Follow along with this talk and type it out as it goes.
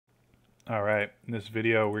Alright, in this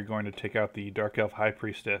video we're going to take out the Dark Elf High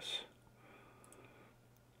Priestess.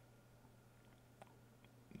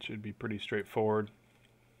 It should be pretty straightforward.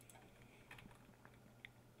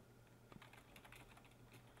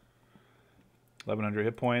 $1,100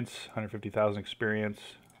 hit points, 150,000 experience.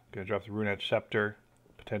 Gonna drop the rune-etched sceptre,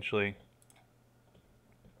 potentially.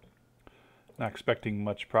 Not expecting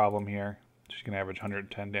much problem here. She's gonna average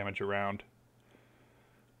 110 damage a round.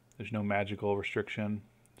 There's no magical restriction,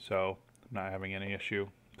 so I'm not having any issue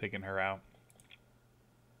taking her out.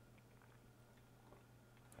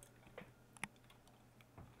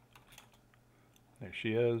 There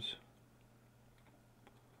she is.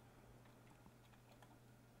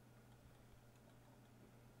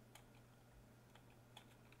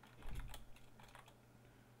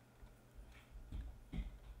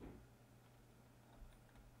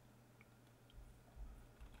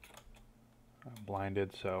 I'm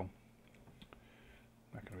blinded, so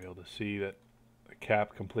I'm not going to be able to see the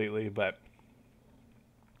cap completely, but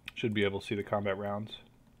should be able to see the combat rounds.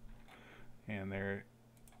 And there,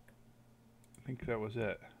 I think that was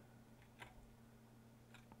it.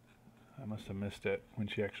 I must have missed it when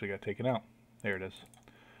she actually got taken out. There it is.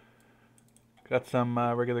 Got some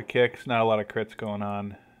regular kicks, not a lot of crits going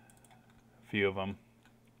on. A few of them.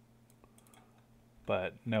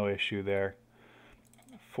 But no issue there.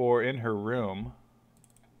 For in her room,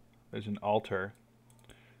 there's an altar.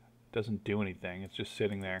 Doesn't do anything, it's just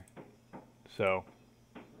sitting there. So,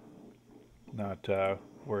 not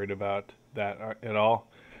worried about that at all.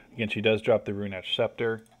 Again, she does drop the rune-etched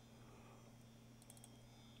sceptre.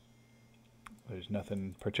 There's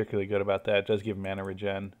nothing particularly good about that. It does give mana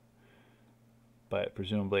regen, but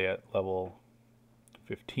presumably at level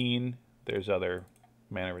 15, there's other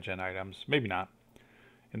mana regen items. Maybe not.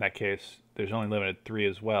 In that case, there's only limited 3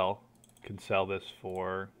 as well. Can sell this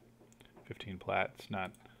for 15 plat. It's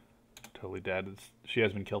not totally dead. She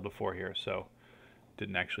has been killed before here, so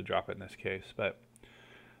didn't actually drop it in this case. But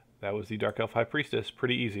that was the Dark Elf High Priestess.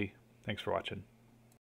 Pretty easy. Thanks for watching.